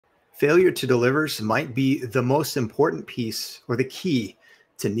Failure to delivers might be the most important piece or the key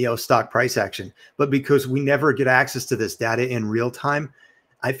to NIO stock price action. But because we never get access to this data in real time,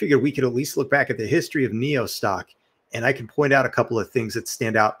 I figured we could at least look back at the history of NIO stock, and I can point out a couple of things that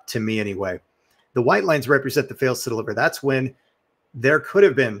stand out to me anyway. The white lines represent the fails to deliver. That's when there could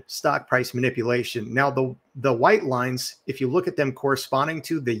have been stock price manipulation. Now, the white lines, if you look at them corresponding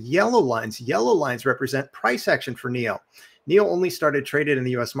to the yellow lines represent price action for NIO. NIO only started traded in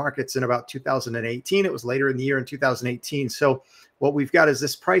the US markets in about 2018. It was later in the year in 2018. So what we've got is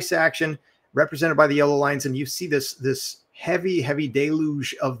this price action represented by the yellow lines. And you see this heavy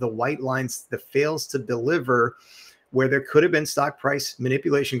deluge of the white lines that fails to deliver, where there could have been stock price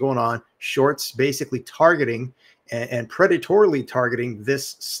manipulation going on, shorts basically targeting and predatorily targeting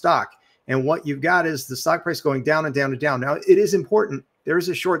this stock. And what you've got is the stock price going down and down and down. Now, it is important. There is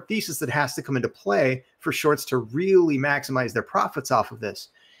a short thesis that has to come into play for shorts to really maximize their profits off of this.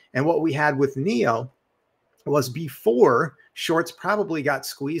 And what we had with NIO was, before shorts probably got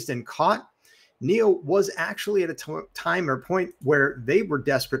squeezed and caught, NIO was actually at a time or point where they were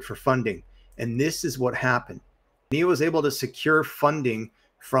desperate for funding. And this is what happened. NIO was able to secure funding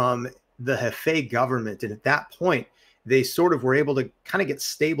from the Hefei government. And at that point, they sort of were able to kind of get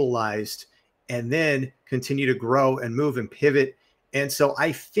stabilized and then continue to grow and move and pivot. And so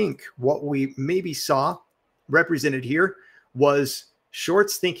I think what we maybe saw represented here was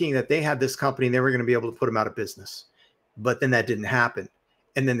shorts thinking that they had this company and they were going to be able to put them out of business. But then that didn't happen.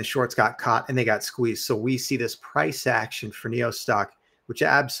 And then the shorts got caught and they got squeezed. So we see this price action for NIO stock, which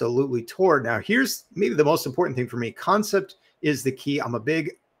absolutely tore. Now, here's maybe the most important thing for me. Concept is the key. I'm a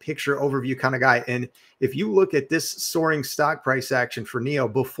big picture overview kind of guy. And if you look at this soaring stock price action for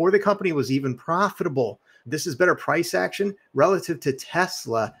NIO before the company was even profitable, this is better price action relative to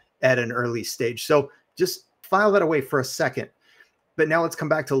Tesla at an early stage. So just file that away for a second. But now let's come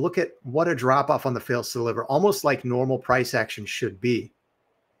back to look at what a drop off on the fails to deliver, almost like normal price action should be.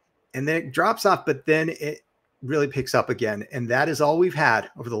 And then it drops off, but then it really picks up again. And that is all we've had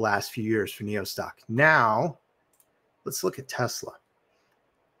over the last few years for NIO stock. Now let's look at Tesla.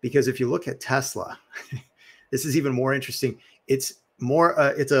 Because if you look at Tesla, this is even more interesting. It's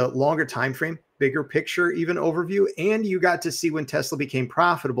a longer time frame, bigger picture, even overview. And you got to see when Tesla became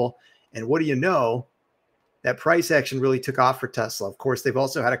profitable. And what do you know? That price action really took off for Tesla. Of course, they've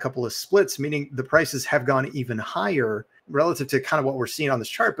also had a couple of splits, meaning the prices have gone even higher relative to kind of what we're seeing on this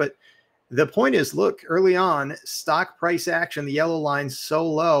chart. But the point is, look, early on, stock price action, the yellow lines so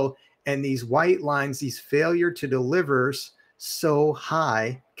low, and these white lines, these failure to delivers so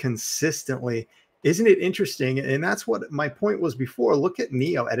high consistently. Isn't it interesting? And that's what my point was before. Look at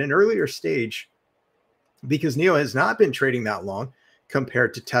NIO at an earlier stage, because NIO has not been trading that long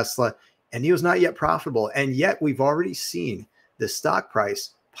compared to Tesla, and NIO is not yet profitable. And yet we've already seen the stock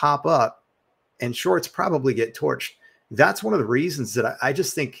price pop up and shorts probably get torched. That's one of the reasons that I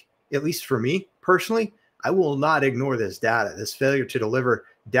just think, at least for me personally, I will not ignore this data, this failure to deliver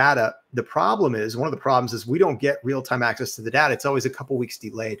data. The problem is, one of the problems is we don't get real-time access to the data. It's always a couple weeks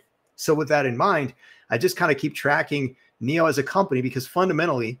delayed. So with that in mind, I just kind of keep tracking NIO as a company, because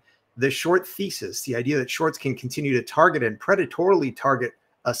fundamentally the short thesis, the idea that shorts can continue to target and predatorily target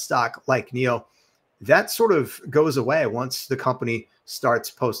a stock like NIO, that sort of goes away once the company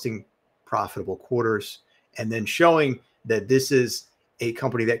starts posting profitable quarters and then showing that this is a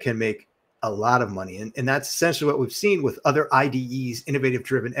company that can make a lot of money. And that's essentially what we've seen with other IDEs, innovative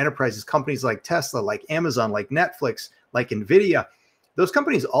driven enterprises, companies like Tesla, like Amazon, like Netflix, like NVDA. Those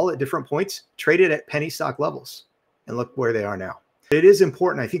companies all at different points traded at penny stock levels, and look where they are now. It is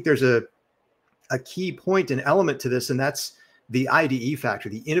important. I think there's a key point and element to this, and that's the IDE factor,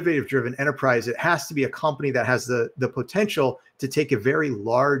 the innovative driven enterprise. It has to be a company that has the potential to take a very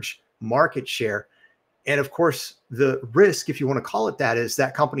large market share. And of course, the risk, if you want to call it that, is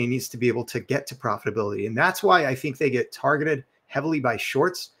that company needs to be able to get to profitability. And that's why I think they get targeted heavily by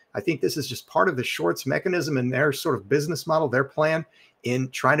shorts. I think this is just part of the shorts mechanism in their sort of business model, their plan in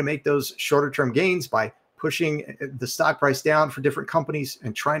trying to make those shorter term gains by pushing the stock price down for different companies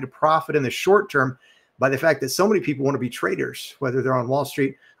and trying to profit in the short term by the fact that so many people want to be traders, whether they're on Wall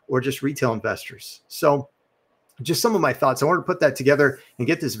Street or just retail investors. So just some of my thoughts. I wanted to put that together and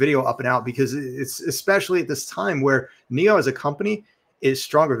get this video up and out, because it's especially at this time where NIO as a company is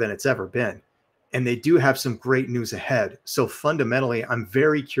stronger than it's ever been. And they do have some great news ahead. So fundamentally, I'm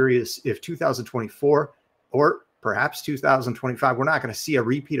very curious if 2024 or perhaps 2025, we're not going to see a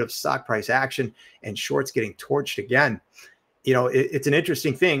repeat of stock price action and shorts getting torched again. You know, it's an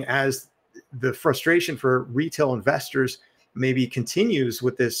interesting thing as the frustration for retail investors maybe continues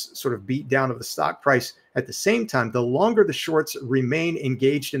with this sort of beat down of the stock price. At the same time, the longer the shorts remain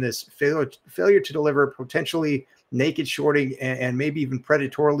engaged in this failure to deliver, potentially naked shorting, and maybe even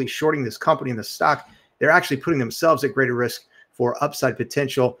predatorily shorting this company and the stock, they're actually putting themselves at greater risk for upside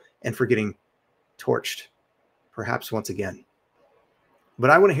potential and for getting torched, perhaps once again. But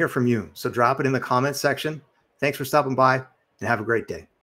I want to hear from you. So drop it in the comments section. Thanks for stopping by and have a great day.